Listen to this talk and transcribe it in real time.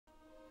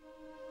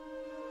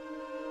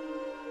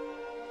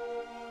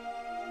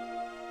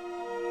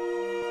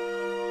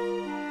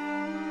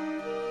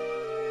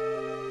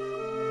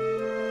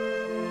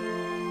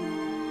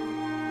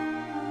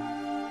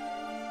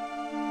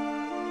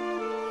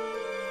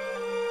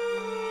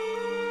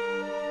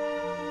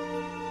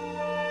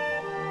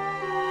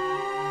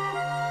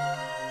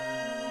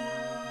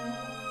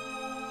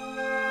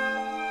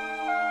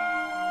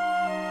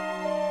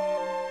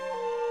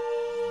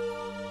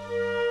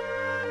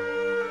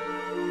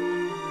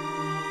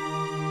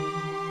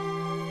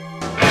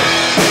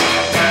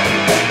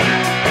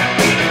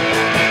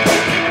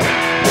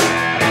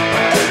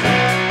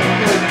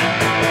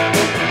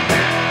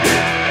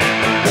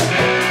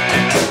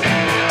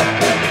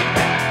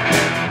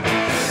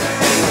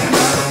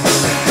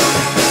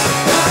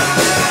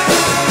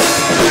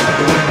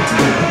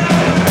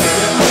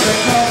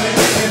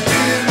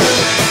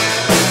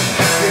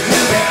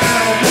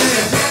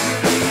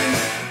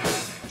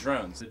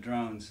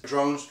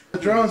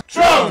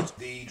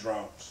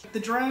drones. The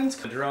drones.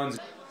 The drones.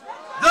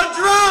 The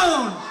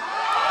drone!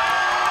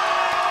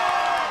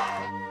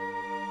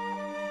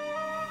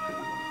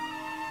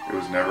 It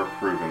was never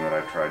proven that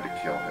I tried to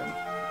kill him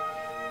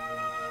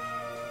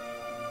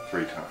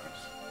 3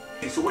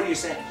 times. So what are you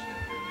saying?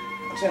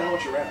 I'm saying I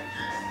want you around.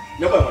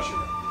 Nobody wants you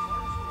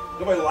around.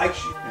 Nobody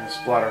likes you. And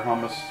splatter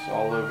hummus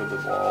all over the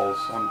walls.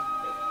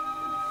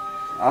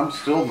 I'm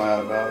still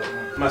mad about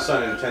it. My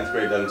son in 10th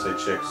grade doesn't say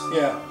chicks.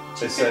 Yeah.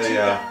 They say,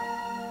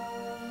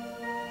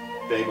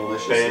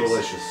 Babylicious.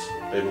 Babylicious.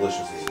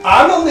 Babylicious.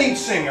 I'm the lead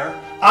singer.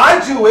 I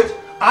do it.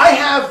 I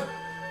have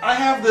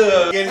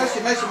the...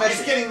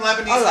 He's getting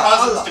Lebanese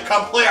cousins to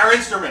come play our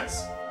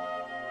instruments.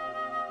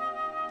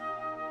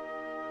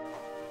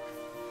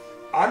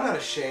 I'm not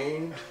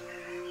ashamed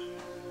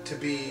to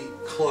be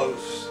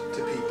close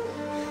to people.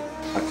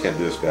 I can't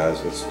do this,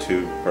 guys. It's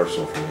too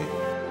personal for me.